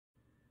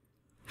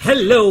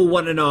Hello,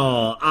 one and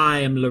all. I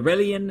am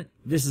Lorrelion.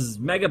 This is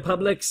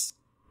Megapublix,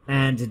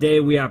 and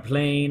today we are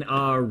playing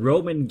our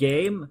Roman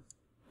game.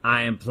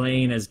 I am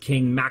playing as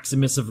King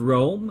Maximus of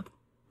Rome.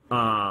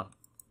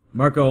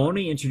 Marco,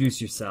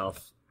 introduce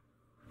yourself.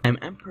 I'm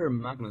Emperor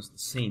Magnus the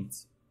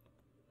Saint.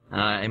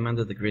 I'm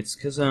under the Great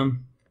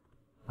Schism.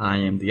 I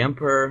am the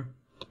Emperor.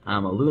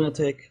 I'm a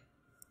lunatic.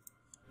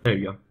 There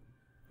you go.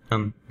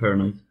 I'm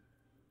paranoid.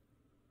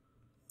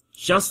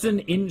 Justin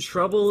in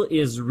Trouble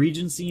is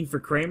regencying for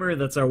Kramer.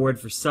 That's our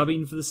word for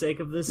subbing for the sake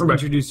of this.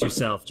 Introduce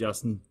yourself,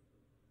 Justin.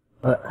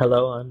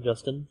 Hello, I'm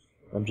Justin.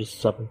 I'm just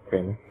subbing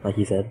Kramer, like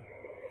he said.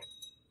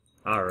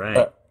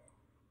 Alright.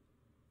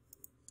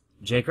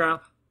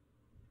 J-Crop?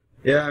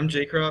 Yeah, I'm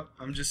Ck2.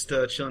 I'm just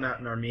chilling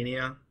out in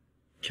Armenia,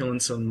 killing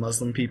some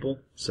Muslim people,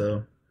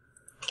 so...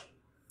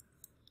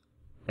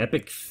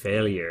 Epic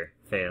failure.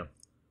 Fail.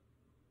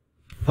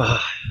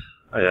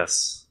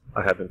 Yes,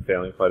 I have been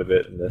failing quite a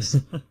bit in this.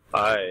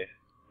 I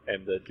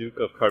am the Duke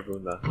of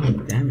Carbuna,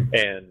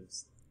 and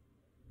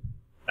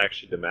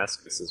actually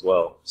Damascus as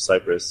well,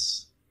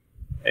 Cyprus,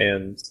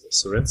 and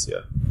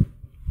Serencia.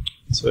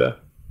 So yeah.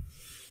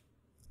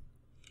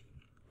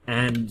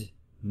 And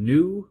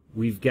new,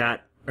 we've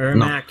got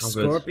Ermac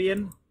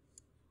Scorpion.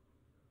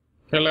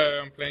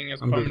 Hello, I'm playing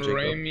as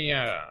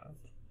Pomerania.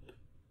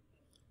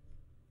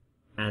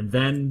 And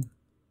then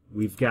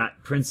we've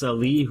got Prince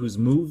Ali, who's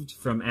moved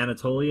from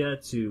Anatolia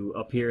to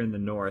up here in the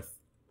north.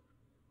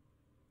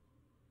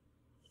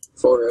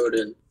 For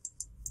Odin.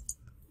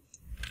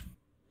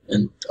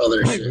 And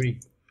other shit. Agree.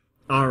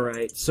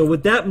 Alright, so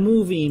with that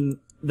moving,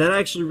 that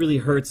actually really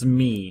hurts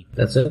me.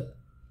 That's it?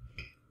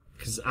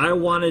 Because I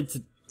wanted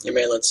to Yeah,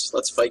 man,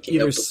 let's Viking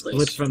either up the split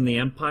place. from the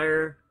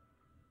Empire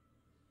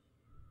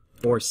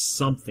or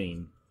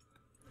something.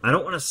 I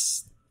don't want to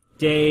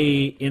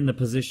stay in the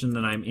position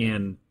that I'm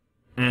in.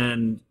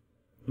 And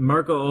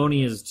Marco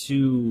Oni is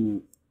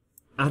too...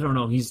 I don't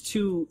know,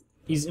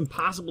 he's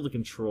impossible to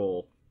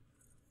control.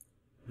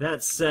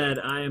 That said,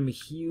 I am a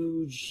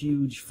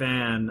huge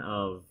fan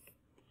of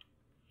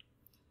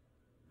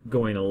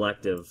going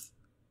elective.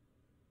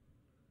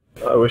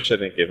 I wish I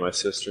didn't give my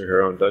sister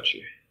her own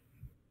duchy.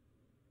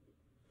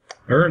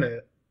 Earn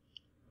it.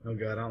 Oh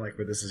god, I don't like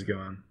where this is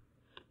going.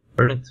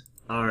 Earn it.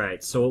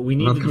 Alright, so what we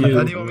need to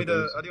How do... do you want me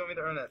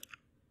to earn it?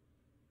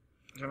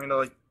 Do you want me to,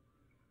 like...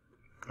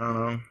 I don't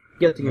know.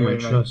 Getting my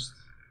trust.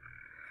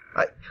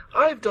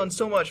 I've done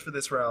so much for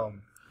this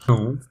realm.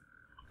 No.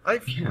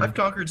 I've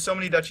conquered so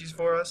many duchies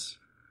for us.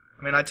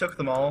 I mean, I took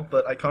them all,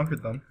 but I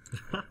conquered them.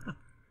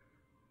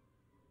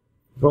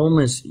 Problem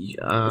is,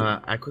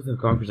 I could have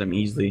conquered them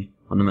easily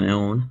on my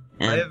own.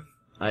 And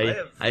I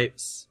have... I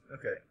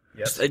Okay,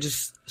 yes. I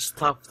just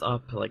stuffed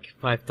up like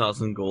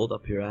 5,000 gold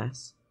up your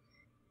ass.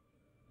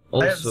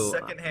 I have Also,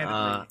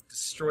 second-handedly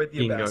destroyed the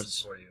fingers.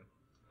 Abbasids for you.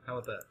 How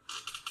about that?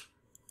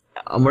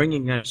 I'm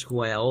bringing guys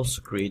who I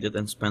also created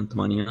and spent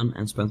money on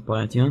and spent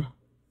piety on.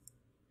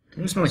 I'm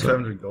gonna spend like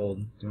 500 gold.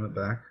 Do you want it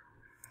back?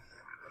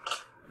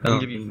 I can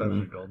give you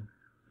 500 gold.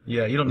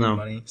 Yeah, you don't need No.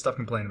 money. Stop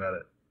complaining about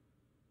it.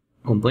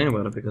 Complain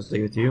about it because they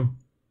gave it to you.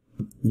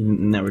 You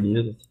never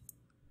needed it.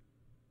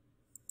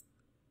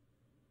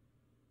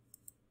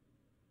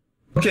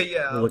 Okay,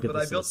 yeah, We'll look at but I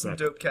this in built a some sec.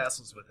 dope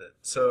castles with it,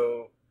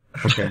 so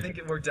Okay. I think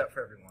it worked out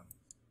for everyone.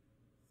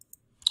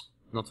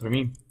 Not for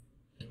me.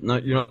 No,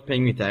 you're not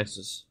paying me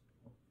taxes.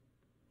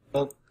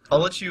 Well, I'll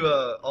let you,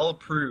 I'll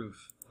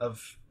approve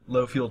of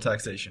low fuel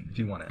taxation if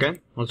you want it. Okay,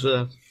 let's do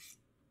that.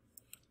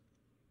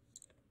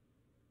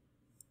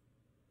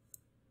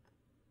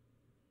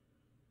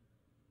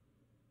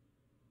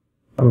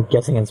 I'm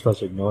guessing I'm supposed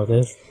to ignore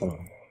this.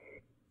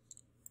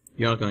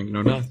 You're not gonna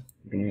ignore that.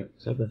 You're gonna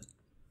accept that.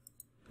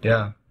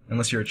 Yeah,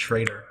 unless you're a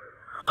traitor.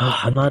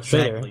 I'm not a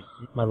traitor, Exactly.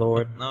 my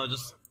lord. No,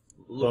 just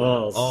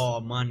Balls. Oh,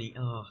 money.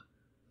 Oh,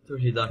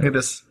 30 Look at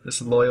this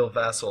loyal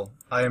vassal.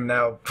 I am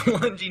now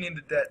plunging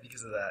into debt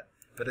because of that,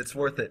 but it's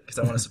worth it because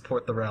I want to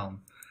support the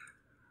realm.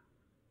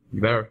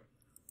 You better.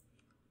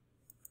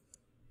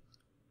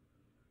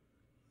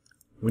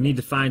 We need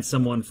to find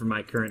someone for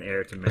my current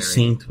heir to marry. A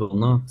saint will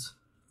not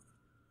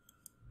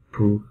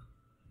prove.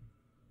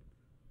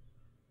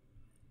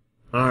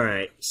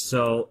 Alright,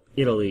 so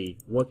Italy.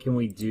 What can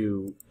we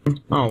do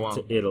Oh wow.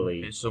 to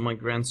Italy? Okay, so my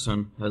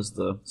grandson has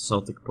the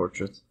Celtic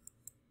portrait.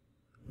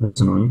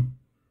 That's annoying.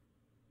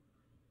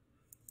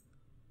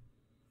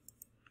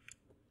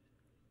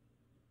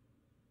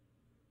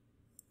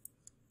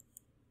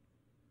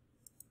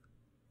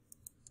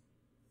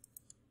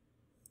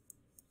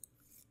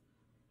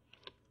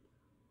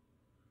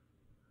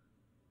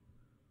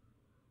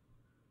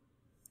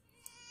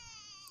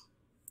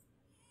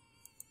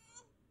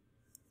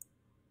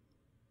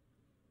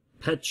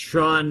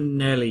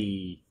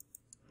 Petronelli.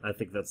 I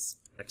think that's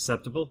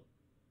acceptable.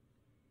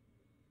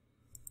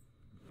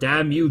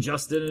 Damn you,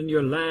 Justin, and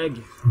your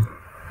leg.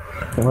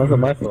 It wasn't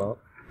my fault.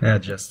 Yeah,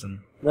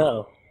 Justin.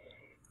 No.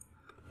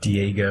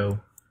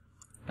 Diego.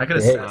 I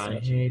could Hey.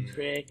 assassinate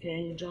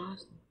you.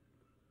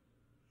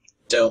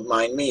 Don't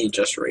mind me,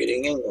 just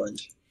raiding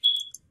England.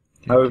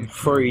 I would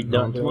prefer you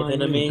don't do anything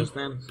to me. Just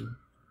Nancy.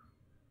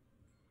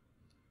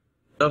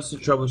 That's the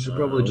trouble. Should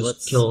probably just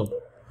let's- kill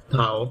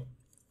Tao.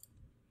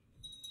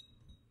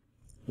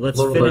 Let's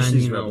Lorrelion, finish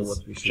these you know rebels.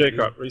 what we should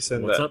Jacob,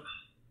 resend What's that. up?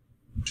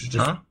 do. Should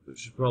just, Huh? we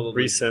should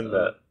probably Resend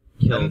that.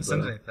 I kill didn't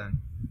send the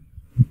anything.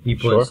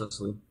 people Sure. in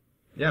Sicily.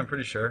 Yeah, I'm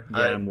pretty sure. Yeah,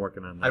 I'm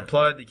working on I that.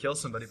 plotted to kill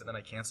somebody, but then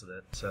I canceled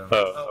it. So.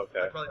 Oh,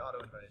 okay. I probably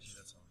auto-invited you.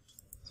 That's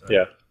all. Sorry.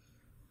 Yeah.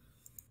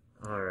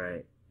 All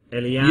right, You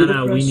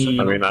Eliana, we depressed need.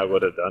 I mean, I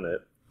would have done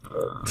it.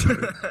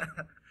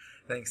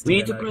 Thanks. We Tina,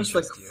 need to I can press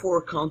like trust you.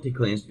 4 county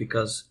claims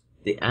because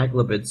the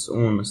Aglabids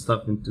own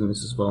stuff in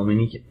Tunis as well.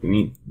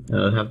 We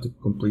have to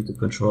completely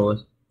control it.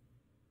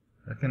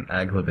 Fucking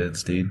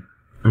aglabids, dude.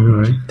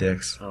 Alright.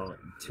 Dicks. Oh,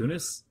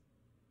 Tunis.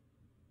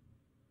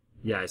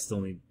 Yeah, I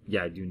still need.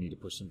 Yeah, I do need to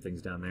push some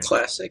things down there.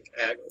 Classic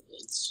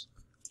agricults.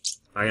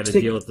 I got to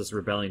Stick- deal with this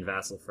rebellion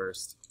vassal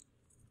first.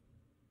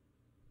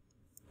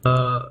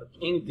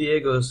 King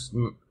Diego's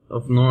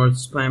of North,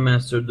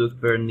 Spymaster Duke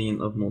Bernine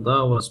of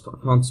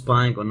Moldova found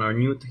spying on our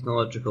new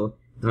technological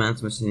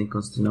advancements in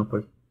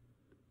Constantinople.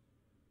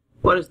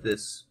 What is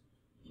this,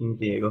 King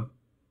Diego?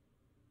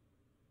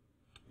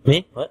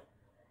 Me? What?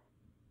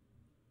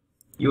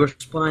 You were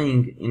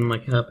spying in my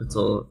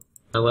capital.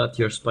 I let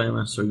your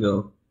Spymaster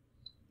go.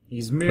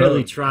 He's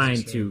merely Oh, trying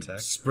he's to tech.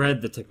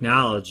 spread the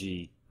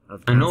technology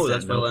of. I know,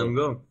 that's why I let him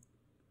Constantinople. go.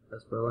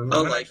 That's why I let him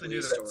go. might actually Unlikely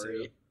do that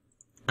story.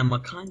 I'm a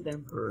kind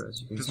emperor,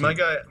 as you can Because see. my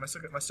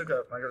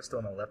guy's still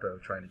in Aleppo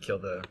trying to kill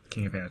the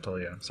king of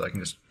Anatolia, so I can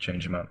just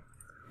change him up.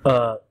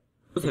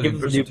 Put him Give in us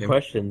a prison, new Tim.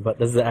 question, but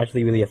does it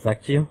actually really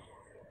affect you?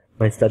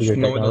 My study of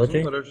No, it doesn't,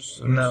 technology?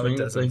 but I'm No, saying it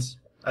that doesn't.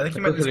 I think he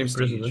I might put lose him in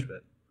prison, prestige, then.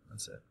 but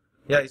that's it.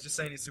 Yeah, he's just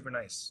saying he's super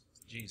nice.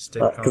 Jeez,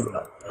 take Because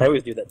calm. I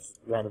always do that. To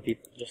random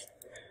people.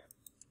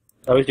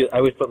 I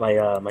always put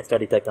my my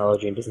study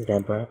technology into some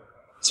empire.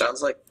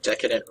 Sounds like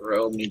decadent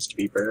Rome needs to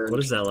be burned. What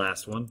is that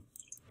last one?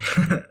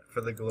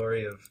 For the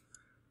glory of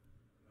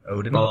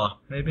Odin, Allah,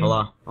 maybe?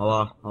 Allah,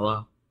 Allah,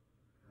 Allah.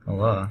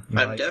 Allah. You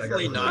know, I I'm got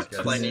definitely one of not those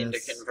guys. planning to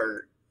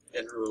convert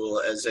and rule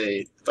as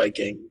a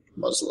Viking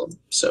Muslim,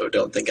 so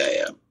don't think I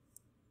am.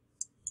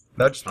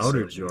 That'd just be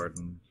Outer silly.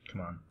 Jordan.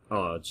 Come on.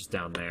 Oh, just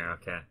down there.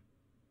 Okay.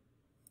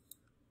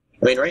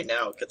 I mean, right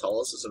now,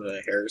 Catholicism is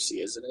a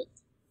heresy, isn't it?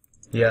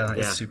 Yeah, Yeah.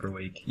 it's super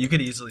weak. You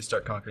could easily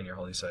start conquering your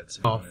holy sites.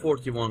 if you Oh, wanted.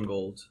 41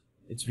 gold.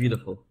 It's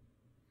beautiful.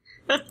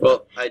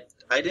 Well, I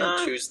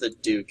didn't choose the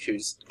duke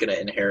who's gonna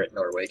inherit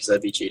Norway, because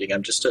that'd be cheating.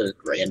 I'm just a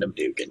random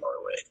duke in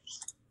Norway.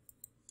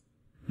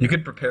 You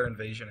could prepare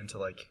invasion into,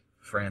 like,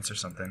 France or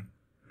something.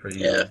 Pretty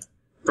Yeah.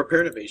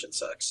 Prepared invasion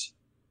sucks.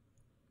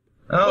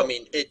 Oh, I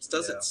mean, it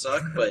doesn't yeah.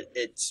 suck, but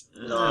it's I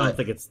don't not.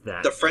 think it's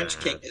that. The French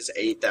bad. king is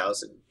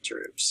 8,000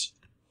 troops.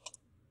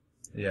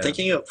 yeah.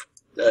 Thinking of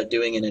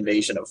doing an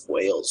invasion of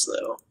Wales,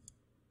 though.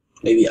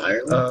 Maybe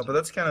Ireland? But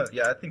that's kind of,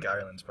 yeah, I think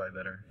Ireland's probably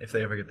better. If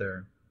they ever get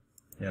their,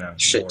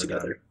 Shit war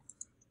together. done.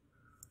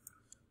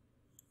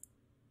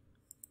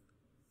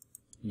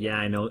 Yeah,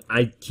 I know.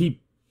 I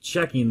keep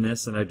checking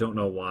this, and I don't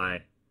know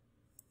why.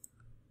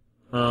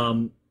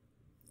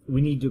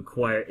 We need to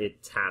acquire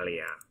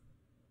Italia.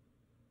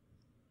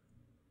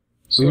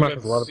 So We might have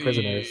let's a lot of see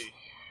prisoners.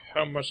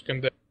 How much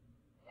can the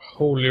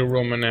Holy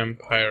Roman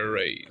Empire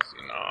raise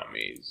in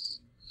armies?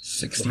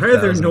 60,000 Why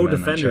are there no men, I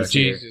defenders checked.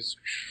 here? Jesus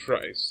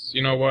Christ.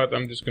 You know what?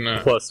 I'm just gonna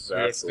Plus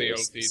swear vassals,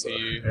 fealty so- to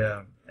you.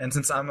 Yeah, and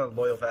since I'm a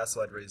loyal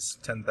vassal, I'd raise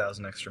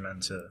 10,000 extra men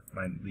to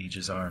my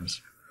liege's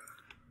arms.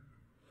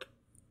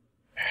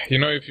 You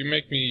know, if you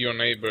make me your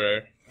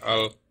neighbor,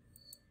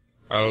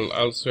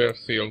 I'll swear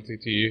fealty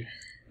to you,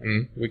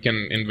 and we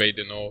can invade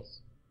the north.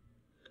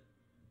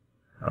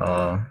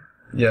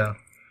 Yeah.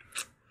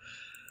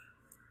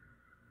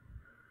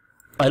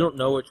 I don't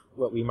know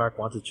what Wemark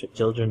wants his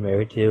children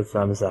married to,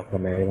 so I'm just not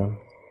gonna marry them.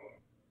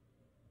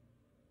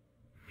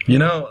 You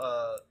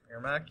know,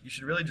 Ermac, you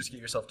should really just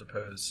get yourself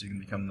deposed so you can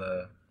become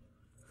the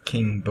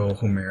King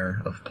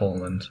Bohumir of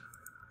Poland.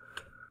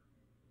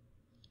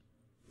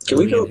 Can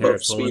we go inherit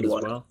above Poland speed as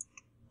one? well?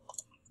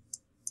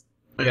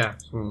 Yeah,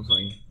 someone's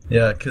like,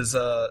 Yeah, because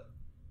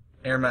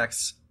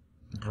Ermac's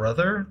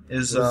brother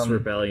is This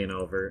rebellion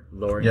over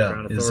lowering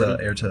crown is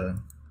authority. heir to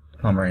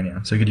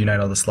Pomerania, so he could unite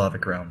all the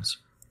Slavic realms.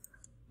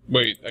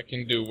 Wait, I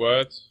can do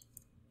what?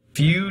 If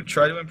you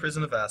try to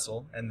imprison a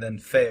vassal and then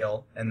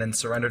fail and then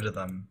surrender to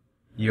them,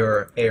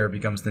 your heir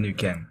becomes the new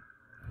king,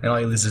 and all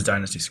you lose is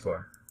dynasty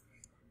score.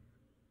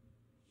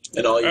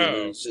 And all you Oh.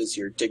 lose is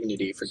your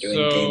dignity for doing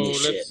So gamey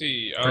let's shit.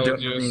 see. For I'll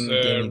doing just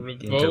gaming-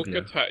 revoke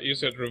you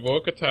said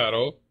revoke a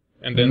title,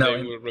 and then No,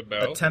 they will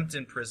rebel. Attempt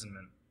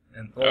imprisonment,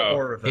 and Oh.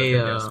 or revoke, Hey,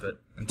 I guess,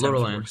 but attempt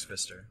Lorrelion. works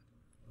fister.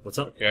 What's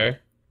up? Okay.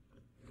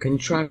 can you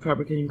try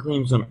fabricating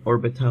claims on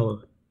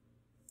Orbitalo?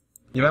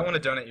 You might want to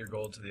donate your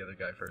gold to the other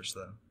guy first,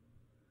 though.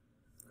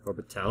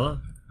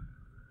 Orbitella?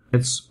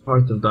 It's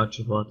part of Dutch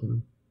of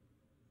Latin.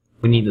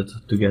 We need it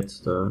to get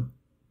the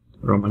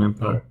Roman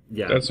Empire.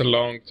 Yeah. That's a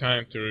long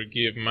time to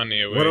give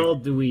money away. What all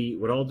do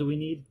we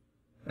need?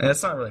 And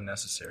it's not really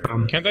necessary.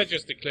 Can't I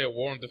just declare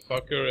war on the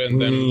fucker We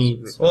and then...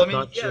 need Well, I mean,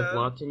 Dutch yeah, of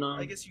Latina,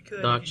 I guess you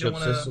could. Dutch if you of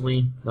don't wanna,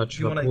 Sicily, Dutch if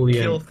you of want to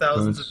Apulia, kill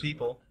thousands Tunis. of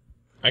people,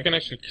 I can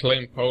actually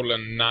claim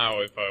Poland now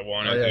if I Oh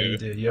wanted yeah, to. you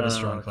do. You have a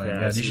strong claim. okay,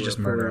 I Yeah, see you should where just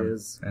murder Poland him.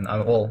 is. And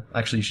well,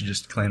 actually, you should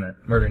just claim it.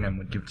 Murdering him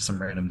would give it to some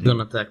random dude.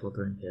 Don't attack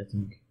Lotharingia, I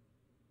think.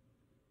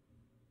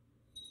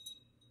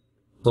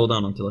 Hold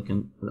on until I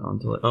can.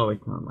 Oh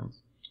wait, never mind.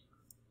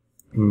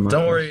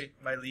 Don't worry,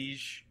 my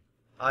liege.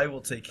 I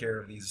will take care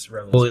of these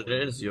rebels. Well, it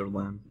is your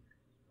land.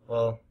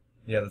 Well,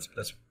 yeah,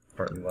 that's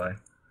partly why.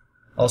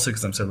 Also,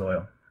 because I'm so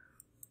loyal.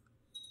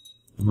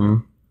 Mm-hmm.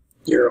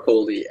 Your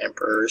holy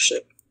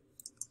emperorship.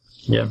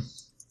 Yeah.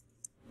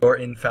 Or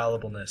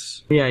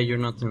infallibleness. Yeah, you're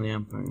not in the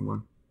Empire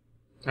anymore.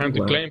 Time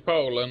to Wow. claim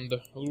Poland.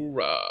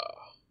 Hoorah!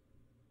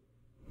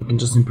 You can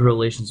just improve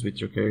relations with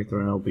your character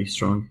and I'll be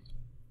strong.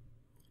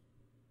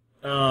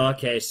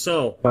 Okay,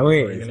 so By the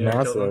way, Are you it's gonna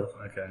kill them? massive.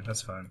 Okay,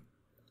 that's fine.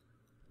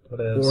 What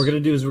what is? we're gonna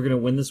do is we're gonna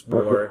win this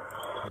war,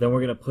 then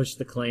we're gonna push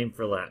the claim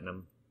for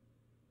Latinum.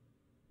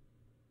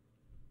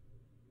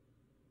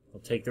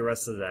 We'll take the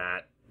rest of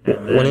that,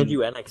 and then When did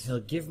you annex? he'll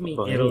give me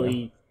Bohemia?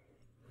 Italy.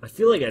 I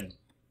feel like a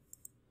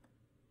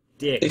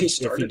dick He if he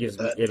started gives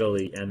me with that.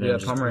 Italy and then Yeah,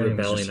 just Pomeranian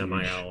was rebelling just on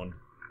my huge. own.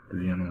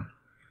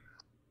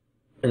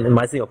 Yeah. In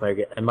my single player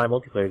game, in my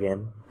multiplayer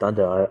game,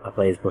 Dundo, I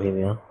play as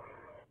Bohemia.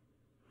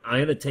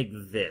 I'm gonna take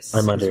this. I'm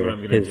is under what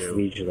I'm gonna his do.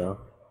 liege though.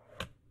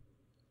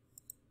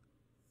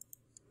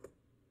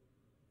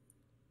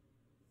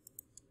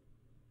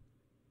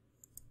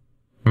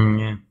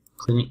 Yeah.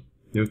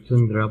 You're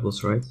killing the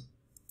rebels, right?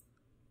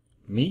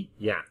 Me?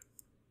 Yeah.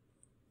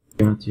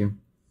 Not you.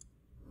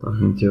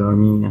 Talking to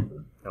Armenia.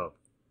 Oh.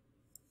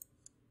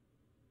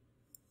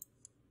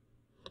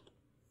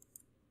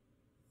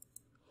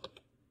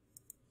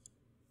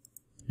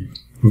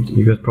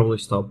 You could probably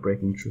stop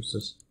breaking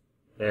truces.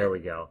 There we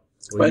go.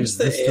 Why use does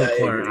the this to AI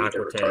acquire agree to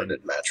Aquitaine.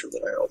 retarded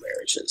matrimonial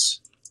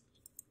marriages?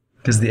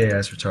 Because the AI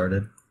is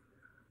retarded.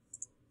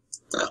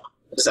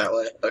 Is that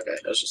why? Okay,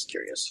 I was just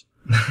curious.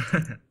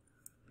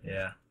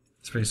 Yeah,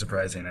 it's pretty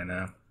surprising, I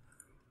know.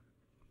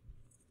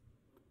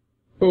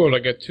 Cool, I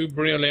got 2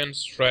 brilliant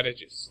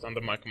strategists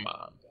under my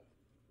command.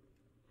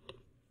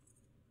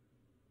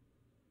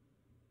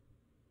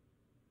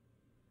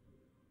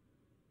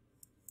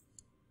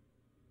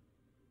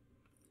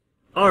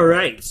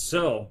 Alright,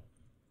 so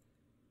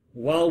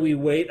while we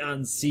wait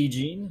on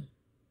sieging,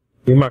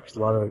 You marked a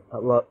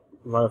lot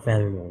of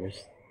family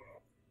members.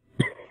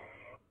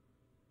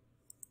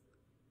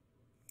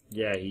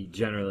 yeah, he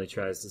generally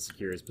tries to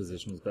secure his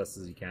position as best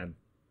as he can.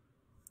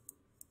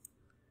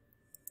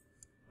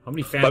 How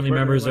many family But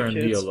members are murdering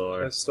in my kids,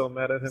 Violor? I'm still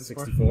mad at him for.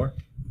 64?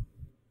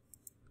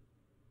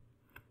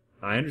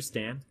 I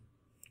understand.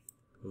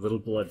 A little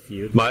blood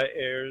feud. My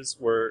heirs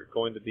were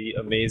going to be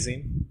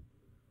amazing,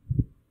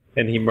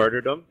 and he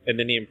murdered them, and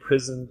then he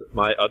imprisoned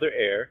my other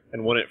heir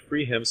and wouldn't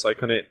free him, so I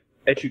couldn't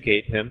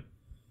educate him.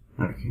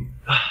 Okay.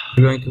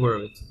 You're going to war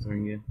with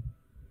Lotharingia.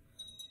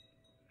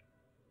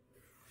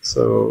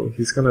 So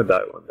he's gonna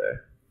die one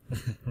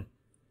day.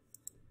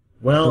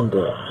 Well,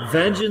 Someday.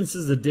 vengeance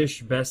is a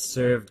dish best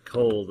served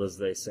cold, as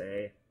they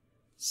say.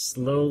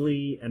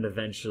 Slowly and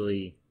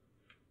eventually.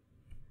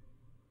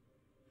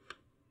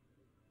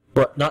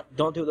 But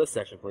don't do this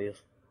section,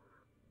 please.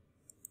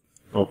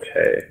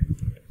 Okay.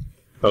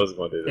 I was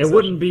going to do this. It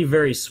wouldn't be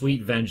very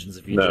sweet vengeance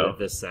if you did No. it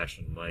this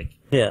session. Like,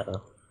 Yeah.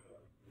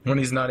 When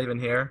he's not even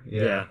here?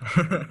 Yeah.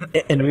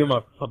 And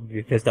Remark would probably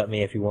be pissed at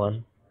me if you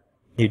won.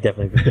 You'd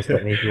definitely be pissed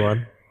at me if you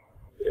won.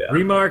 Yeah.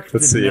 Remark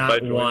Let's did see, if I not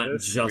join want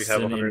this, we have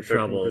Justin in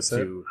trouble 113%.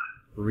 to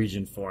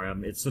region for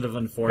him. It's sort of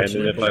And unfortunate,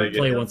 then if but I we get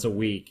play him- once a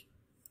week.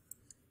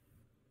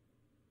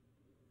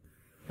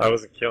 I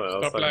wasn't killing. I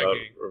was Stop talking about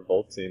lagging.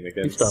 revolting You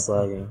against. stop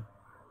lagging.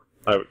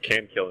 I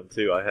can kill him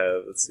too. I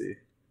have. Let's see.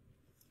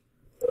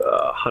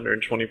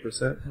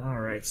 120%.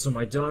 Alright, so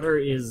my daughter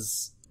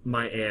is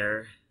my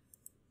heir.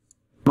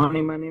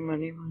 Money, money,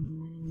 money, money,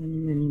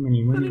 money,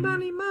 money, money,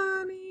 money,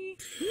 money.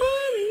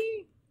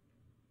 money!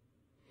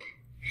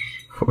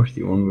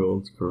 41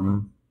 gold per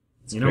man.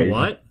 You know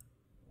what?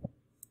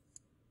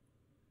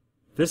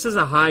 This is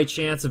a high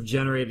chance of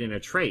generating a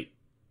trait.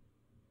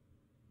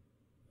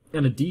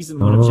 And a decent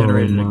one of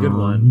generating a good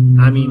one.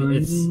 I mean,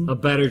 it's a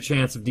better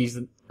chance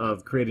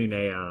of creating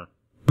a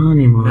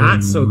Money, money,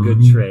 not so good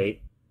money.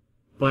 trait.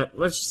 But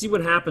let's see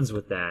what happens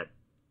with that.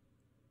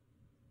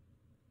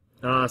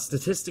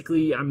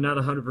 Statistically, I'm not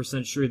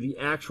 100% sure the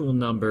actual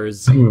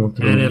numbers. And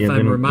if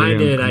I'm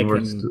reminded, I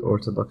can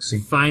Orthodoxy.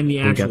 find the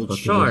and get actual what it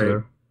is chart.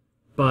 there.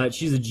 But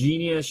she's a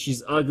genius,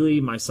 she's ugly,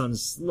 my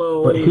son's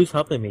slow. But who's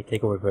helping me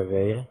take over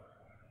Bavaria?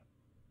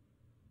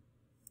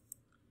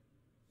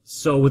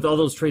 So with all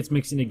those traits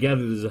mixing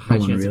together, there's a high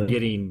Hold on, chance of really?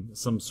 getting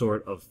some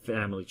sort of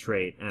family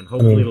trait. And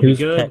hopefully it'll be who's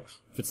good. Pex?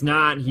 If it's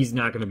not, he's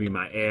not going to be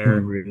my Oh, heir,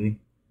 really?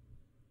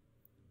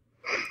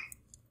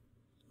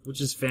 which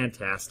is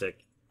fantastic.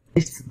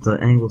 It's the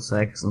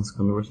Anglo-Saxons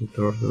converted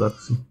to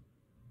Orthodoxy.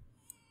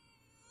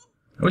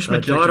 I wish My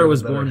character daughter had a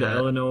was better born to hat.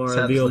 Eleanor His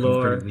hat's looking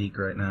Leolor. pretty weak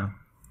right now.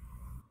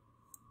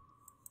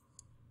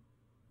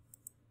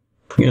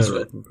 Yeah,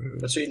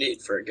 That's what you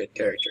need for a good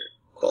character.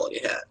 Quality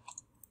hat.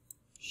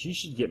 She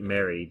should get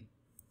married.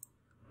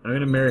 I'm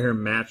going to marry her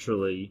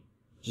naturally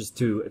just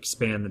to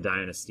expand the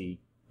dynasty.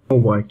 Oh,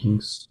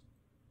 Vikings.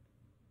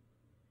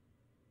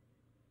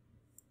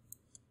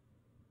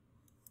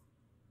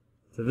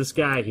 To this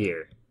guy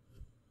here.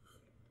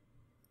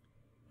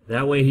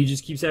 That way he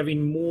just keeps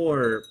having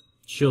more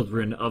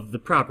children of the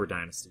proper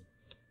dynasty.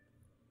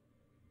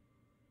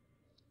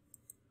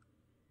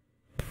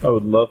 I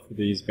would love for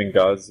these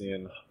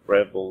Benghazian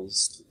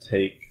rebels to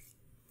take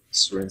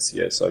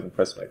Surincia so I can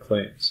press my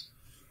claims.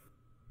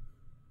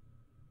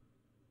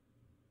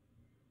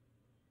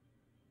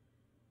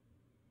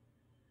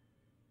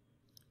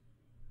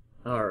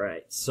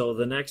 Alright, so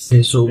the next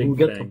Okay, so big we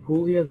get thing.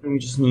 Apulia, then we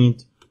just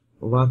need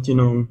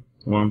Latium,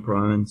 1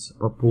 province,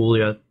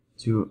 Apulia,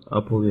 2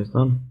 Apulia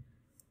done,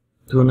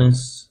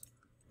 Tunis,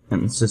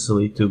 and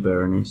Sicily, 2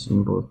 baronies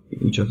in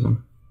each of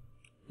them.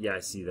 Yeah, I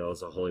see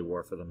those. A holy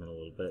war for them in a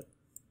little bit.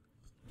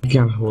 You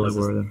can't holy What's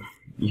this? war them.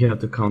 You have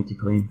the county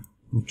claim.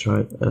 We'll try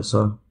it as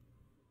a...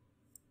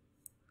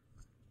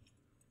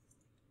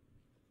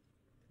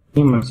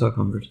 Max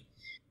 100.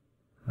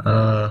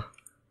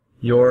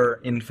 Your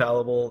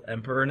infallible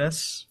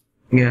emperorness.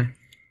 Yeah.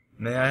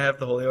 May I have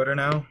the holy order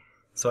now,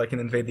 so I can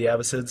invade the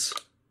Abbasids?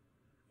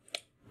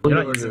 Holy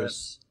You're not using Order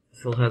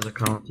still has a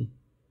county.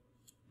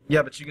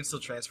 Yeah, but you can still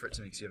transfer it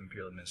to me because you have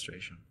imperial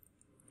administration.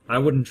 I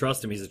wouldn't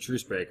trust him. He's a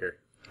truce breaker.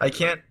 I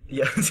can't.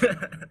 Yeah,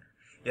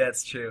 yeah,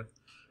 it's true.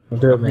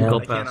 Do it, man. I'll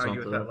I can't pass on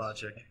argue to with that that.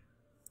 logic.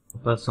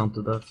 I'll pass on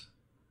to that.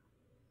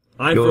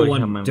 I, You for already have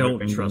one, my don't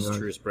weapon trust guard.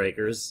 truce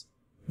breakers.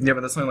 Yeah,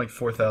 but that's only like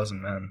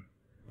 4,000 men.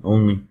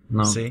 Only.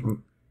 No. See?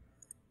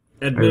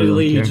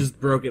 Admittedly, he care. just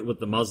broke it with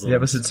the Muslims. The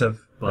Abbasids have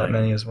But- that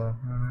many as well.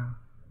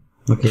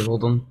 Okay, well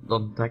don't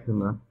attack them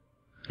then.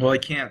 Well, I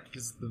can't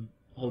because the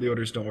holy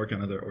orders don't work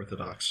on other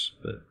Orthodox.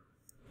 But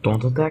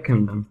Don't attack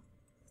him then.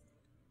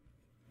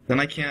 then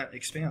I can't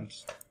expand.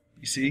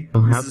 You see?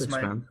 Don't This have to is my-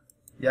 expand.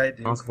 Yeah, I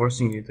do. Not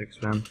forcing you to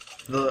expand.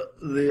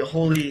 The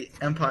Holy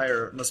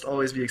Empire must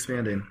always be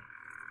expanding.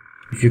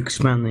 If you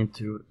expand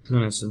into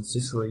Tunis and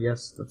Sicily,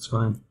 yes, that's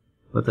fine.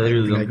 But I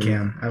really I don't think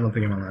can. I don't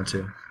think I'm allowed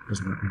to.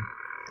 Doesn't let me.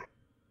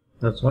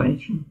 that's why.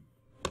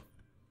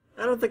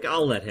 I don't think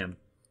I'll let him.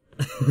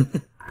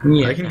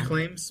 Yeah. I can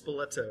claim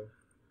Spoleto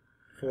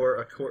for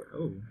a court.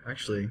 Oh,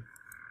 actually,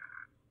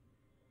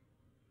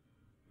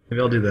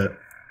 maybe I'll do that.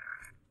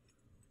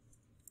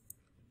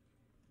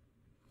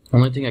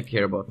 Only thing I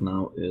care about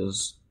now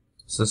is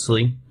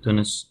Sicily,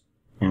 Tunis,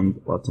 and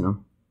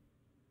Latinum.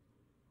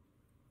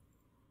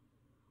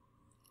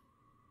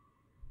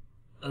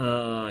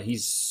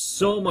 He's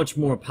so much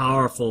more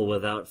powerful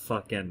without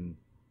fucking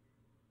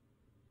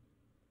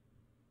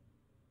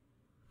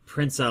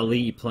Prince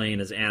Ali playing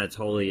as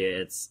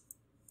Anatolia. It's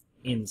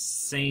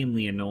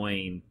insanely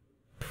annoying.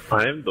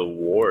 I am the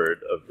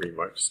ward of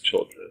Remark's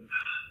children.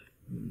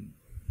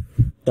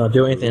 Don't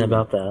do anything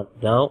about that.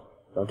 No,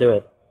 don't do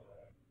it.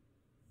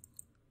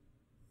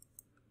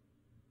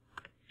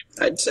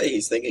 I'd say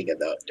he's thinking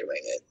about doing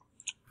it.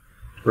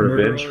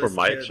 Revenge Murder all for his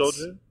my kids.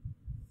 children?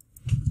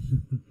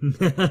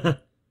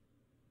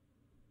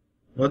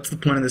 What's the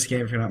point of this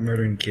game if you're not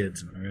murdering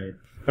kids? All right. I mean,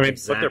 but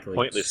Exactly. they're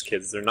pointless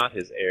kids. They're not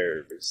his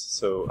heirs,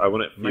 so I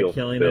wouldn't Am I feel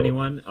killing fulfilled.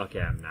 anyone? Okay,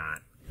 I'm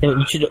not.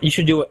 You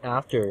should do it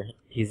after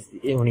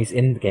when he's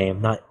in the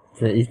game. Not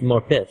he's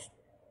more pissed.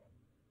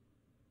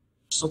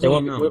 So It you know,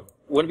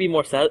 wouldn't be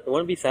it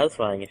wouldn't be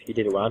satisfying if you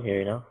did it while I'm here.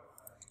 You know.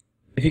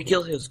 if you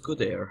kill his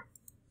good heir,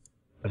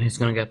 then he's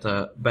gonna get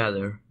a bad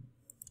heir.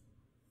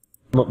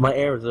 My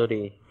heir is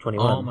already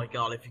 21. Oh my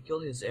god, if you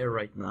kill his heir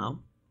right now,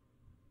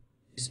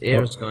 his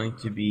heir is going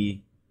to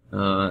be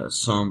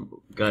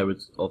some guy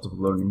with a lot of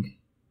learning.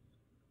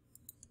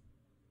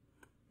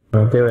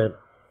 Don't do it.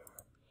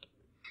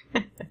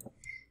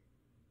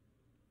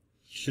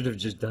 Should have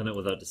just done it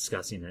without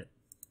discussing it.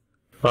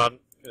 Well, I'm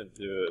gonna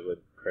do it with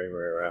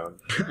Kramer around.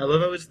 I love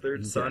how his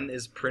third son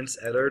is Prince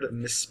Eddard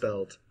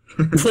misspelled.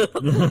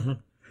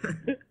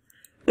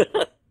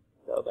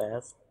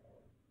 Dumbass.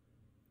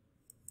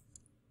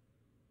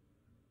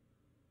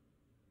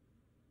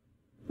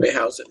 Wait,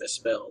 how's it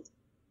misspelled?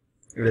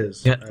 It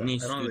is. Yeah, I it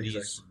needs don't to think do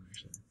it's these. excellent,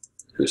 actually.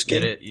 Who's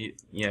Get king? it?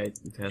 Yeah, it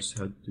has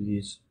how to do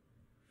these.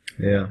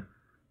 Yeah.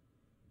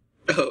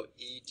 Oh,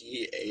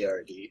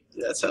 Edard.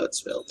 That's how it's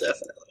spelled,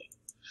 definitely.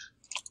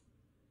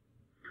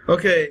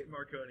 Okay,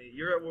 Marconi,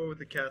 you're at war with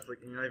the Catholic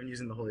and you're not even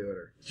using the Holy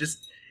Order. It's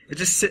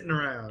just sitting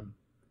around.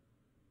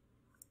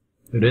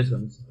 It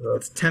isn't.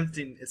 It's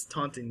tempting. It's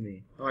taunting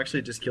me. Oh, actually,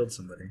 it just killed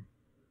somebody.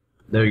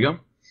 There you go.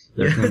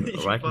 There's Yeah, no he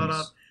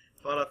Vikings.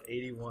 fought off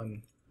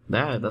 81.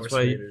 Yeah, Norse that's why.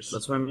 raiders.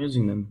 That's why I'm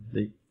using them.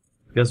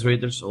 Because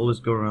raiders always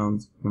go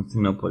around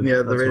Constantinople. Yeah,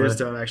 the That's Raiders why.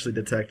 don't actually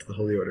detect the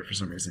Holy Order for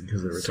some reason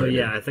because they're retarded. So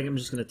yeah, I think I'm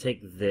just gonna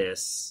take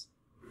this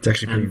it's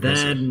actually pretty and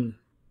impressive. then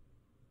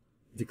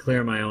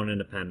declare my own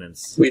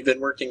independence. We've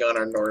been working on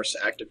our Norse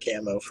active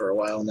camo for a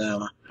while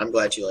now. I'm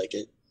glad you like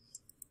it.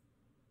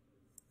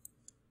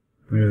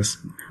 Look at this.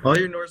 All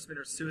your Norsemen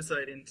are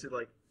suicide into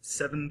like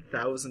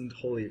 7,000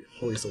 holy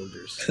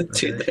soldiers. Dude,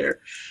 Okay? there.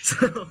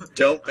 So,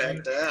 Don't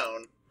back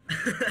down.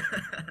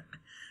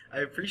 I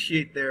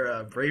appreciate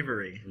their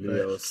bravery.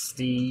 Leo, But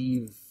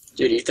Steve.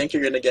 Dude, you think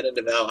you're gonna get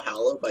into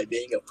Valhalla by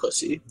being a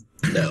pussy?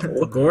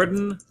 No.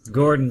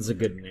 Gordon's a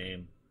good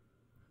name.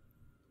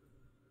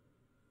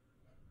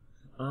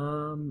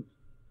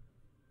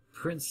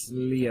 Prince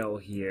Leo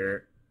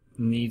here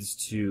needs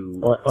to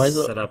Why is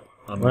it- set up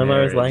a Why am I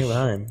always marriage. lagging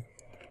behind?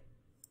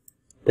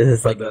 Is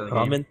this like Bad a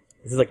common?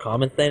 Is this a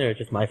common thing or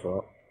just my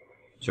fault?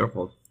 It's your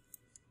fault.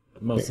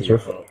 Mostly It's your your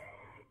fault.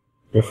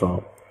 Your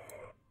fault.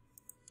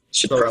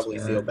 Should So probably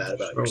sad. feel bad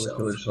about Probably yourself.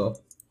 kill yourself.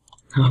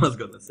 I was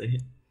gonna say.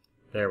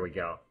 There we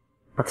go.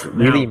 That's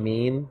really Now-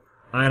 mean.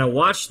 I'm gonna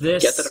watch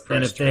Get this, the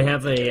and if depressed they one,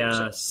 have kill a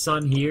yourself.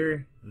 son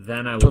here,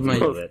 then I will Put my-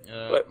 deal with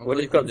it. What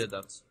if he comes- did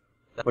that?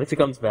 What if he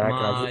comes back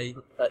My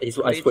and I switch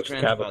to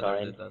great-grandfather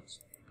Cavalcine? did that.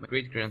 My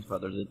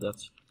great-grandfather did that.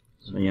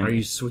 So, yeah. Are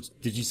you switch?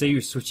 Did you say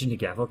you're switching to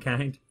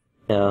Gavelkind?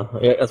 Yeah,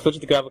 I switch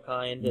to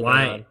Cavalcine. And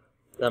Why?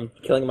 then I'm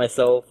killing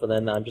myself, and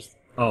then I'm just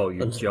Oh,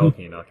 you're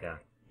joking. Okay.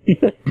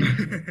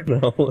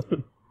 no.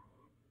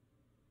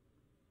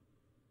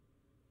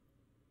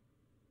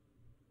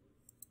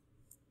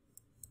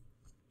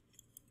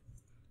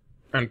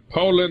 And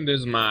Poland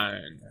is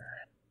mine.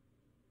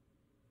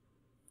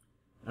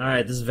 All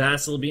right, this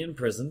vassal will be in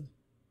prison.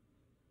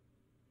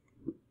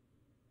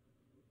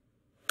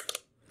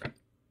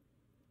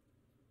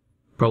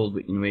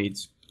 Probably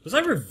invades. Was I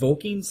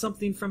revoking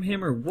something from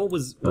him, or what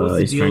was the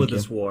he's deal with Frankie.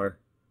 this war?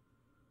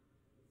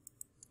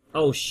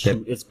 Oh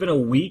shoot! It's been a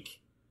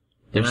week.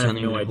 They're I have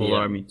sending no the whole idea.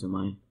 army to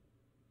my.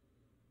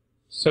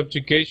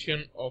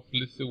 Subjugation of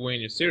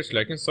Lithuania. Seriously,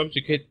 I can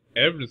subjugate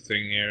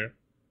everything here.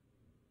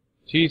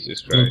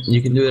 Jesus Christ.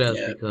 You can do that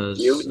Yeah, because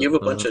you have a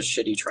bunch of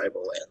shitty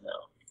tribal land now.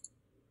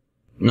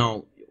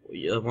 No,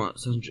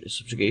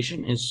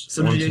 subjugation is once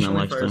in Subjugation a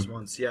only fires lifetime.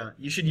 once. Yeah,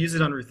 you should use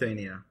it on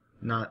Ruthania,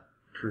 not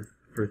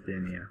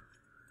Ruthania.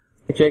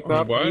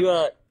 Jacob,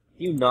 What?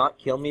 you not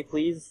kill me,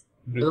 please?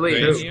 By the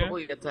way, Lithuania?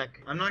 probably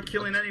attack. I'm not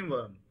killing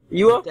anyone.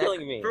 You are Attack-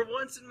 killing me. For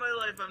once in my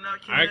life, I'm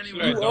not killing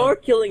Actually, anyone. You are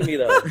killing me,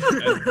 though.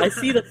 I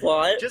see the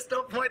plot. Just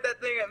don't point that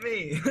thing at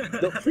me.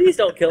 No, please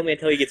don't kill me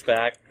until he gets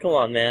back. Come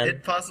on, man.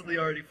 It possibly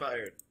already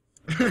fired.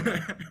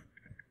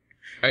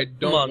 I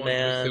don't on, want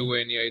man.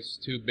 Lithuania. It's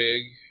too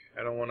big.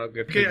 I don't want to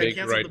get Okay, too I big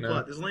canceled right the now.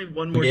 plot. There's only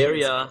one more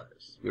Bulgaria.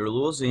 chance. You're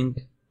losing.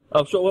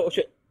 Oh, shit, what,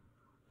 shit.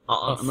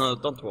 No,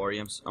 don't worry.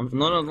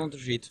 No, don't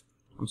retreat.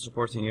 I'm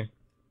supporting you.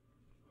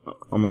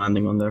 I'm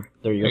landing on there.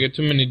 There you I go. get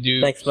too many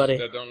dudes Thanks, buddy.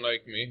 that don't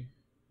like me.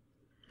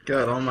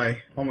 God,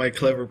 all my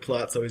clever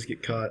plots always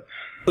get caught.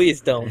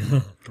 Please don't.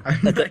 I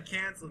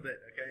canceled it.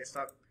 Okay,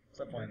 stop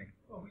whining.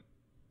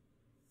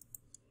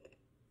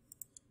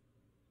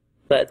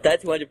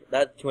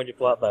 That 200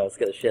 plot bio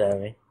scared the shit out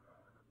of me.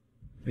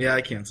 Yeah,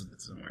 I canceled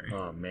it. Don't worry.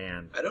 Oh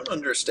man. I don't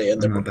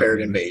understand the I'm not that prepared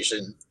mean.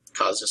 invasion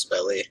casus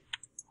belli.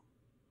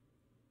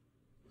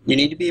 You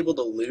need to be able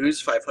to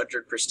lose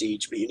 500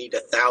 prestige, but you need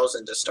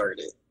 1,000 to start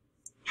it.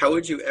 How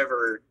would you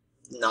ever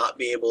not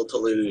be able to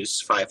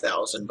lose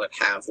 5,000 but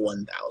have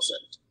 1,000?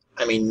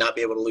 I mean, not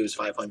be able to lose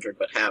 500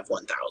 but have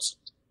 1,000.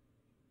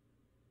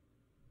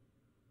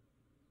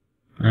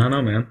 I don't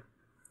know, man.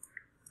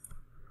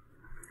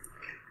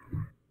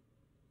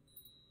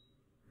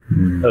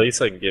 At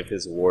least I can give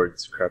his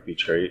wards crappy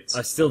traits.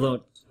 I'm still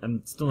not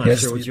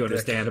Yes, sure what you you dick.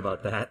 understand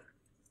about that.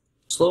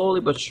 Slowly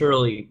but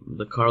surely,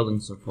 the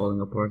Carlins are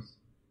falling apart.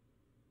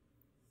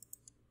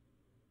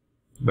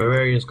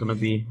 Bavaria is gonna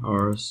be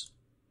ours.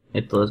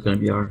 Italy is gonna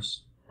be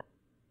ours.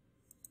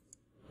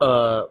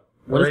 What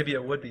is,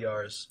 Arabia would be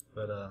ours,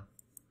 but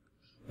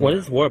what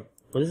is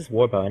this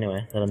war about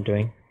anyway that I'm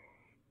doing?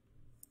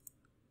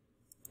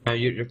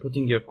 You're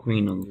putting your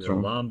queen on the You're a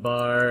throne.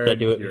 Lombard. Did I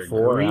do it you're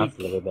before or Greek,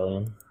 after the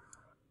rebellion?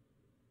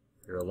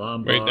 You're a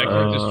Lombard. Wait, I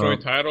can destroy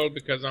title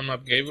because I'm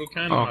not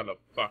Gavelkind? Oh.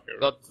 Motherfucker.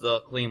 Got the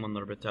claim on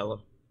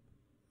Orbitella.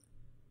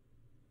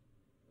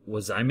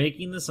 Was I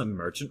making this a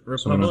merchant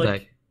Someone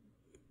republic? attack.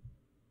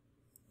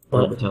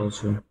 What? Orbitella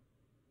soon.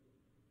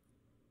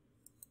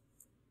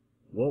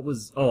 What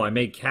was? Oh, I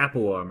made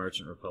Capua a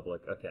merchant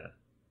republic. Okay.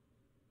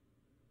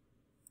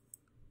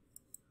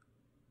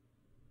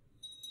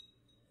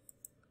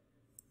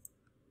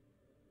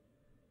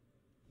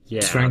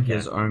 Yeah.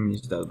 Frankie's okay. army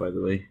is dead, by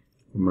the way.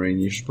 Marine,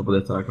 you should probably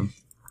attack him.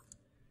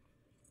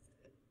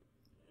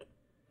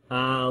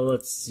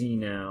 Let's see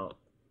now.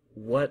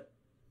 What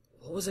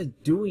was I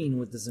doing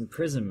with this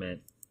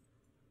imprisonment?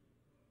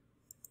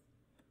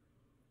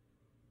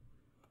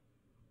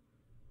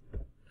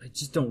 I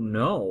just don't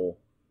know.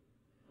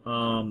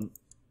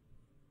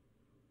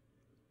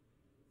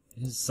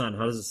 His son,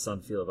 how does his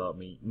son feel about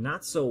me?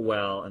 Not so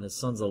well, and his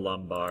son's a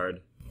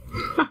Lombard.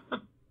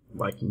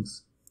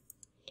 Vikings.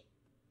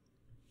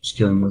 Just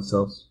killing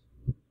themselves.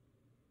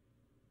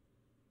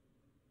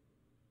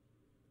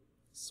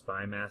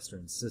 Spy master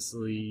in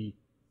Sicily,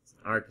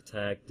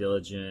 architect,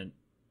 diligent.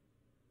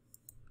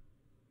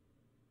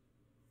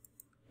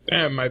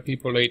 Damn, my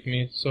people hate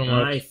me so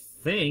much. I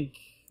think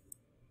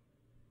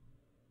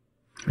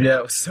yeah,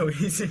 it was so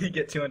easy to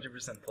get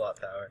 200% plot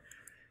power.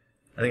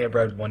 I think I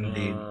bribed one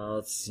indeed.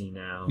 let's see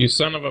now. You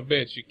son of a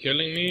bitch, you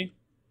killing me?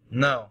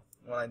 No,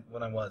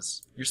 when I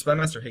was. Your spy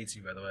master hates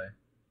you, by the way.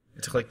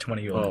 It took like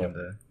 20 gold for him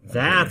to.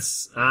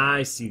 That's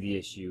I see the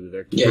issue.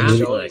 They're Yeah, you should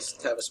Catholic.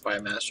 always have a spy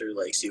master who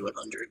likes you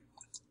 100.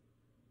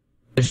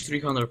 There's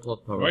 300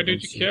 plot power. Why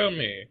did you kill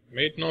me?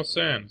 Made no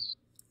sense.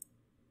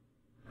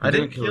 I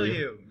didn't kill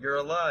you. You're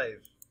alive.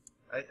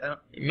 I don't.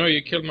 No,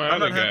 you killed my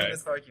I'm other not having guy.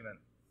 this argument.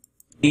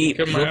 He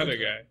Killed my other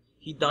guy.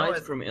 He died No,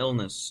 from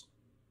illness.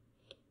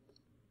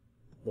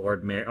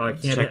 Lord Mayor. Oh, I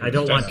Check can't. I it.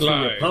 don't want That's two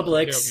lies.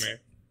 republics. Killed me.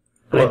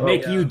 I'd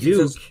make yeah. you He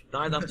Duke. says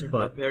died after a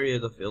But-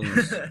 period of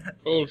illness.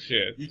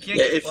 Bullshit. You can't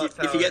Yeah, get if plot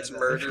he power gets in that.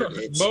 murdered,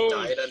 it's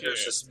died under Bullshit.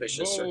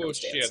 suspicious Bullshit.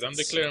 circumstances. I'm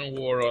declaring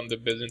war on the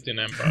Byzantine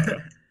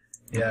Empire.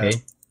 Yeah,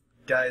 Okay.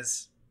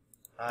 guys.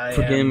 I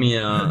Forgive am me,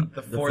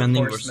 the fourth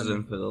defending versus horseman,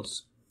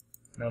 infidels.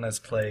 known as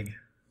Plague.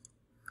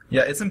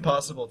 Yeah, it's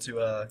impossible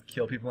to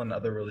kill people in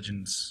other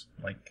religions,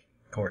 like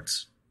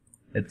courts.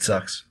 It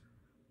sucks.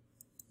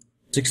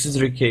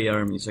 63k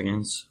armies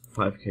against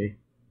 5k.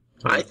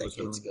 I think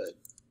it's good.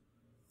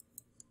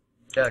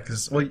 Yeah,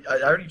 because well,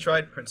 I already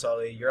tried Prince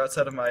Ali. You're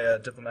outside of my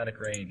diplomatic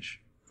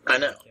range. I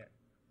know. You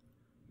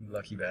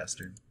lucky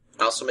bastard.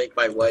 I also make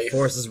my wife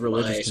Forces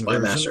religious my spy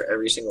conversion. master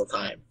every single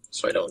time,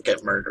 so I don't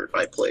get murdered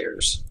by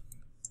players.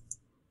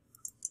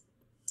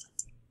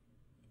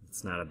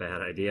 It's not a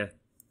bad idea.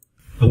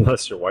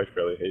 Unless your wife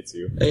really hates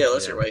you. Yeah,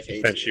 unless Yeah. your wife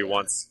hates And you. she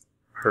wants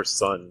her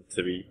son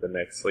to be the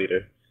next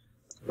leader.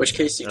 In which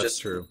case, you That's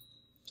just true.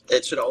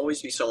 it should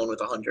always be someone with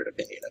 100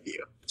 opinion of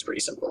you. It's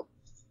pretty simple.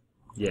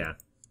 Yeah.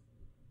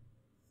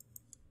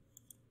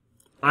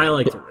 I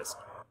like to risk.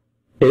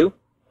 Who?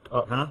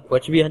 Huh?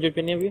 What should be 100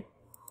 opinion of you?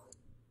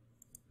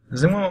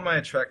 Does anyone want my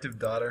attractive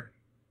daughter?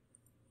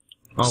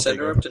 I'll Send take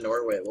her her. up to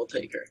Norway. We'll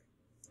take her.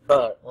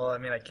 Well, I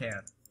mean, I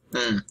can't.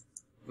 Hmm.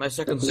 My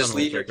second son Just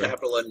will leave your take her.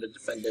 capital and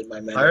defend it. My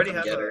men I already will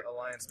have come get an her.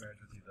 alliance marriage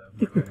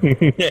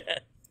with you, though.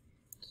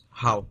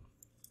 How?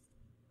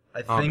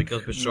 I Oh, think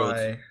because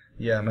betrothed.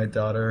 my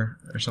daughter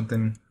or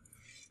something.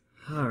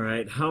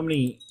 Alright, how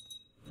many...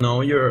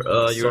 No, your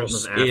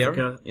Sultan of heir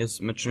Africa?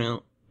 is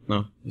maternal.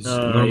 No, he's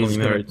normally he's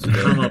gonna married to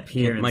come the, up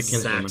here my and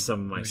kinswoman. sack some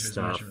of my Maybe she was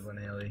stuff. matching with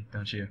Linnea,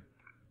 don't you?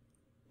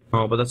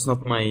 Oh, but that's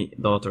not my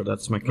daughter.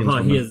 That's my Oh,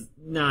 kinswoman. he is...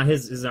 Nah,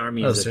 his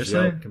army Oh, is a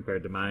seriously? joke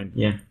compared to mine.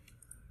 Yeah.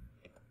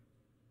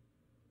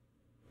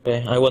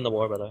 Okay, I won the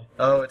war, by the way.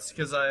 Oh, it's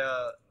because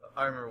I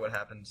remember what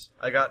happened.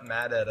 I got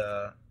mad at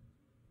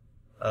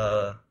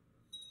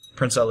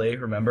Prince Ali,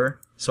 remember?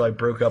 So I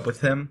broke up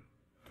with him.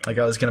 Like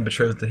I was gonna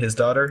betroth to his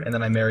daughter, and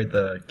then I married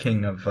the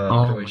king of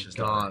Oh my Croatia's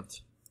daughter. god.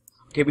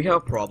 Okay, we have a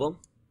problem.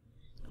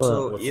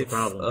 So what's the if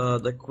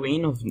problem? the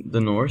queen of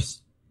the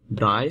north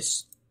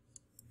dies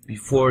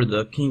before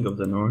the king of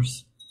the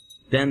north,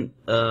 then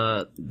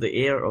the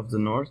heir of the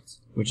north,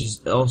 which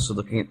is also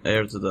the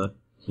heir to the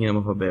kingdom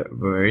of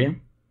Bavaria,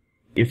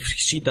 if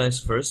she dies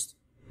first,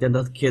 then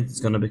that kid is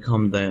gonna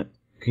become the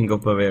king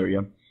of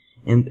Bavaria.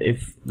 And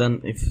if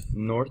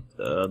north,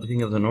 the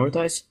king of the north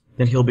dies,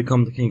 then he'll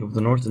become the king of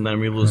the north, and then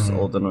we lose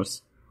all the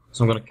north.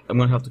 So I'm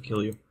gonna have to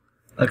kill you,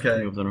 Okay,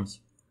 king of the north.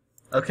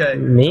 okay.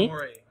 Me? Don't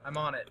worry, I'm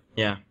on it.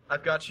 Yeah,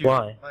 I've got you.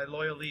 Why? My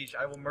loyal liege.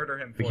 I will murder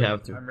him We for you.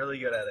 have to. I'm really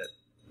good at it.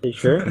 Are you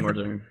sure?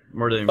 murder him,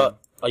 murder him.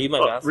 Are you my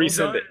Oh, vassal? Resend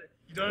You don't- it.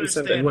 You don't Resend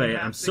understand. it. Wait, I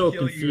have I'm to so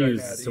kill you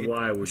confused right as now, to dude.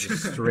 why we're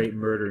just straight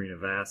murdering a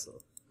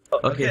vassal.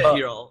 Okay.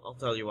 Here, I'll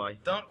tell you why.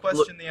 Don't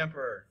question the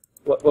emperor.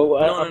 What, No,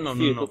 I'm no,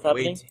 confused. What's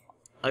happening? wait.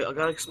 I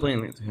gotta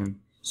explain it to him.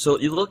 So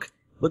you look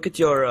at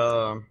your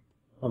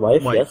My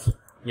wife, wife. yes.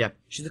 Yeah,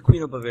 she's the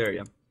queen of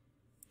Bavaria.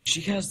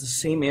 She has the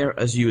same heir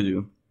as you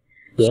do.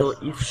 Yes. So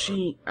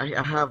if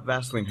I have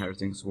vassal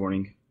inheritance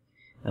warning.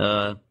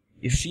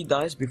 If she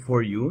dies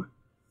before you,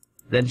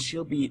 then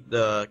she'll be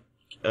the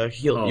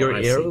your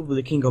I heir see. will be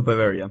the king of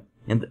Bavaria.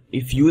 And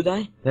if you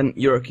die, then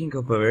your king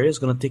of Bavaria is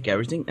gonna take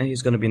everything, and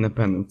he's gonna be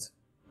independent.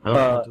 I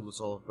don't want to lose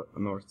all of the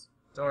north.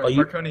 Don't Are worry, you-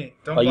 Marconi.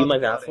 Don't are you bother my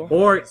plotting. vassal?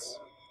 Or...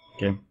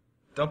 Okay,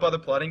 Don't bother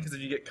plotting, because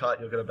if you get caught,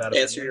 you'll get a bad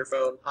Answer opinion. your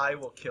phone. I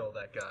will kill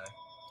that guy.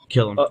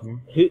 kill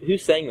him.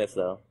 Who's saying this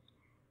though?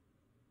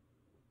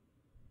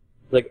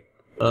 Like,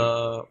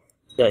 Uh,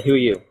 yeah, who are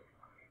you?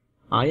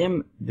 I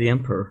am the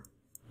emperor.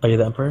 Are you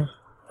the emperor?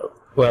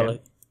 Well, Yeah.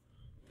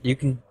 you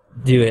can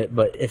do it,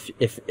 but if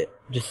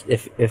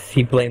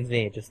he blames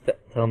me, just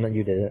tell him that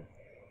you did it.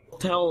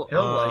 Tell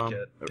He'll like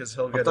it, because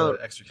he'll get thought-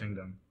 an extra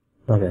kingdom.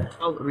 Okay,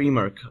 Tell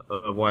Remark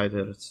why I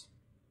did it.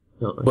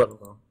 What?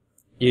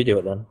 you do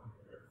it then.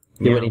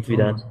 Do what needs to be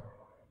done.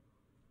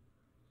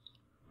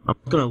 I'm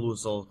gonna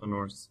lose all of the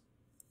north.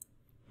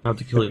 I have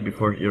to kill you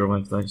before your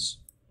wife dies.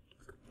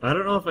 I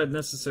don't know if I'd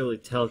necessarily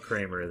tell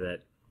Kramer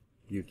that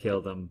you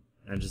killed him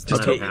and just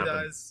Just let hope it he happen.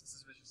 dies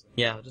suspiciously.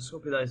 Yeah, just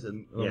hope he dies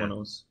and no Yeah. one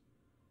knows.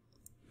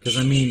 Because,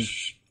 I mean,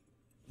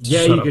 yeah,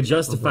 Shut you up. could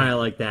justify it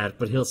like that,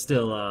 but he'll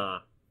still,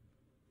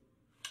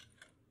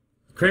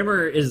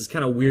 Kramer is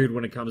kind of weird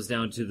when it comes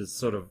down to this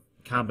sort of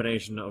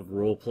combination of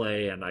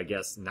roleplay and, I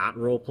guess, not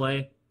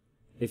roleplay,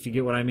 if you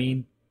get what I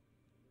mean.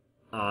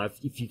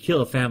 If you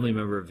kill a family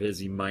member of his,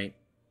 he might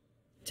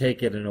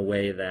take it in a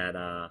way that,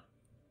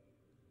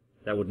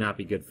 that would not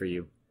be good for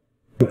you.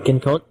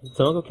 Can someone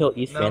go kill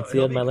East No, Fancy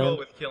he'll on be my cool land?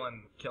 with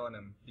killing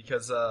him,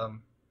 because,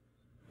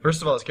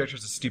 First of all, his character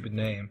has a stupid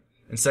name,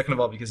 and second of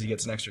all, because he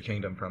gets an extra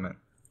kingdom from it.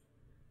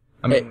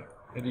 I mean,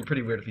 it'd be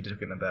pretty weird if he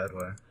took it in a bad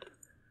way.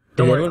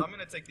 Don't worry, I'm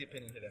gonna take the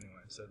opinion hit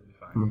anyway, so it'll be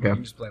fine. Okay. You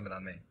can just blame it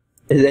on me.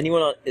 Is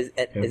anyone on is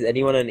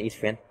anyone in East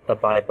France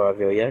by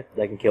Bavaria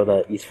that can kill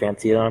the East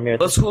Francian army?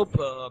 Let's hope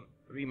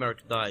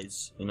Remark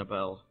dies in a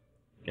battle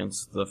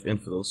against the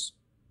infidels.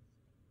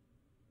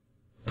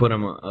 Put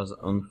him as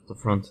on the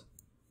front.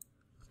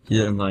 He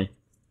didn't die.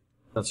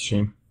 That's a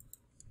shame.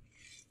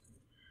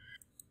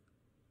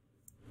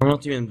 I'm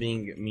not even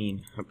being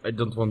mean. I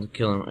don't want to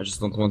kill him. I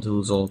just don't want to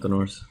lose all of the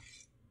north.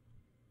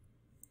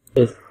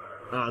 The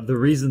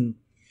reason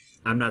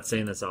I'm not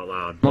saying this out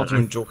loud, I'm but not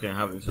even joking. I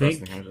haven't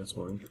think- this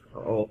morning.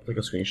 I'll take a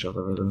screenshot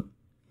of it.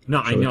 no,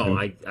 I Show it know,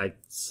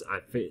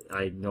 to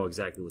I know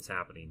exactly what's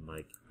happening.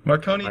 Like,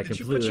 Marconi, I did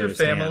you put completely your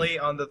understand. family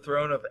on the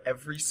throne of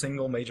every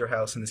single major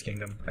house in this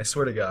kingdom? I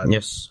swear to God.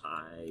 Yes.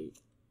 I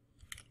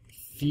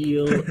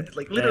feel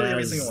Like, literally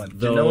every as single one.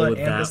 though Genoa and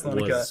that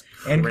Thessalonica was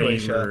and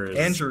Croatia Kramer's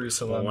and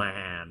Jerusalem.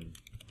 plan,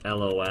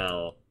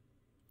 LOL,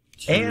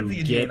 to And the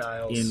Aegean get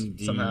Isles,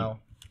 somehow.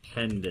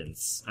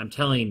 independence. I'm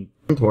telling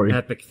Don't worry.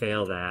 Epic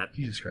Fail that.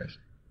 Jesus Christ.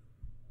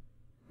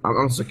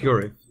 I'm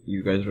secure if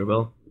you guys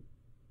rebel.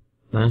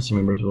 Dynasty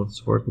members will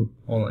support me.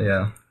 Well,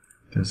 yeah.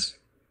 Because,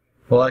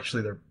 well,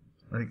 actually,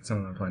 I think some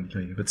of them are planning to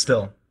kill you, but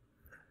still.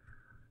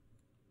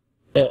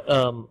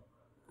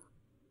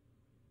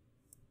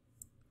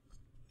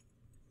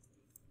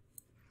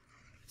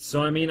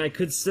 So I mean, I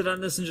could sit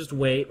on this and just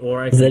wait,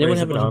 or I Does could anyone raise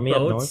have a an bunch army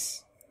of up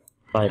boats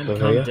by and come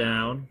Bavaria?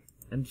 down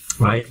and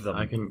fuck Right, them.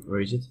 I can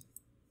raise it.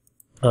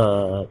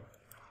 The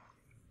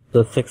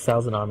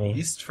 6,000 army.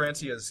 East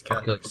Francia is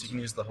Catholic, so you can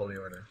use the Holy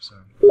Order, so.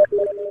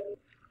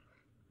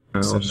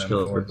 I'll Send just them kill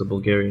it forward. with the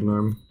Bulgarian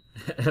army.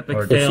 Epic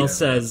Or Fail just-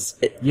 says,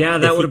 It- yeah,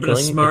 is that he would have been a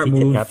killing- smart is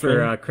he move capturing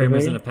for Kramer's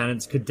Bavaria?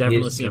 independence. Could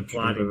definitely is see him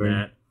capturing plotting Bavaria.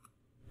 that.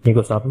 Can you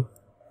go stop him?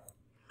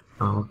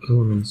 I'll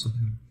kill him in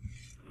something.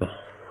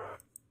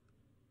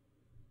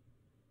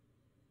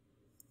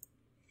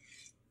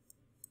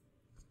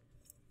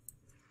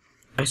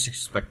 I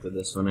suspected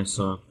this when I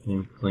saw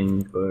him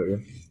playing Bavaria.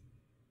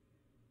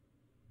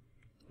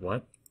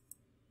 What?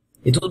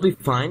 It would be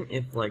fine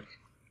if, like,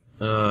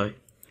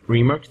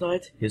 Remark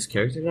died, his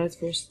character died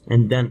first,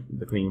 and then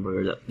the Queen of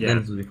Bavaria died. Yeah. Then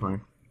it would be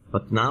fine.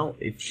 But now,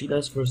 if she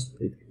dies first,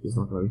 it is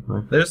not going to be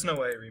fine. There's no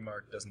way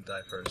Remark doesn't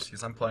die first,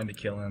 because I'm planning to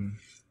kill him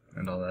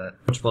and all that.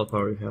 How much blood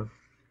power do you have?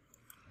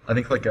 I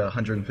think like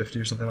 150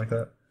 or something like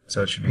that.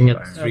 So it should I be think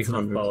fine. it's That's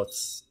enough 300.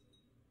 boats.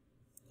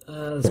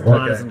 This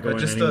plot Okay, isn't but going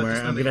just, anywhere.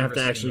 just I'm the gonna have to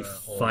Everseen, actually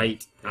whole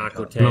fight thing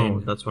Aquitaine. No,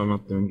 that's why I'm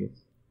not doing it.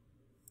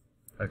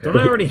 Okay. Don't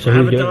I already So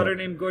have who's a doing daughter it?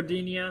 named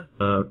Gordinia?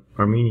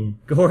 Armenia.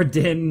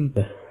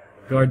 Gordinia.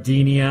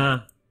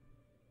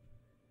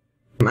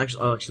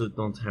 I actually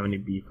don't have any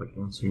beef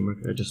against Remark.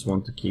 I just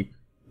want to keep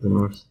the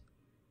north.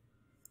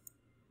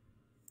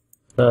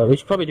 We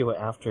should probably do it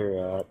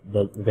after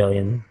the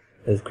rebellion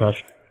is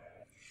crushed.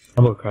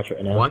 I'm gonna crush it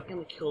right now. Why can't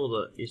I kill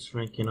the East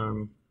Frankian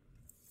army?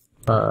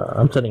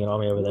 I'm sending an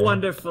army over there.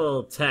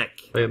 Wonderful tech.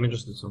 Wait, let me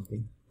just do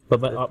something.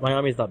 But my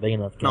army's not big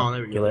enough to No,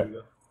 there we kill go. it. There we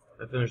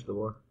go. I finished the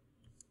war.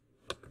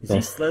 Is he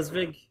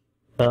Slesvig?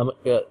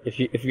 If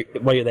you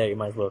while you're there, you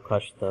might as well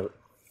crush the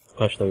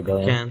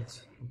rebellion. I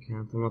can't.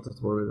 I'm not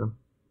at war with them.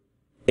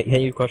 Can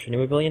you crush a new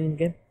rebellion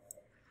again?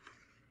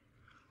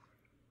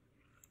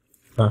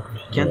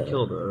 Can't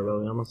kill the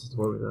rebellion. I'm not at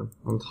war with them.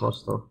 I'm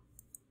hostile.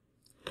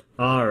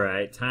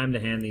 Alright, time to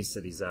hand these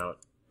cities out.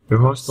 You're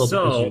hostile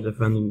So- because you're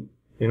defending.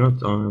 You're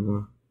not. Oh, I don't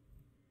know.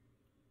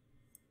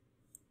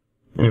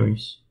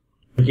 Anyways,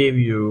 I gave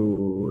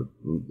you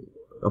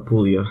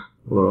Apulia,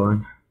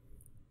 Lorrelion.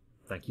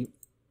 Thank you.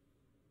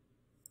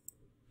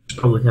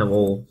 Probably have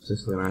all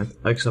Sicily right,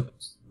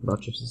 except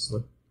Dutch of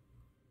Sicily.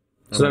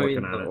 I'm So then we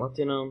working on it.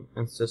 Latinum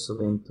and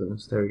Sicily and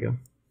Tunis. There we go.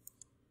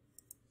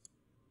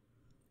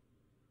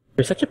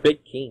 You're such a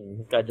big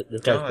king.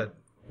 This guy's God,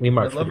 we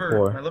my marched lover,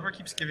 before. my lover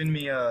keeps giving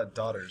me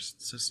daughters.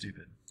 It's so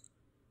stupid.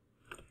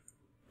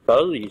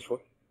 Probably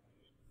useful.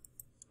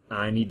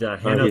 I need to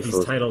hand out these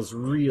useful. titles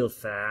real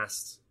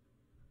fast.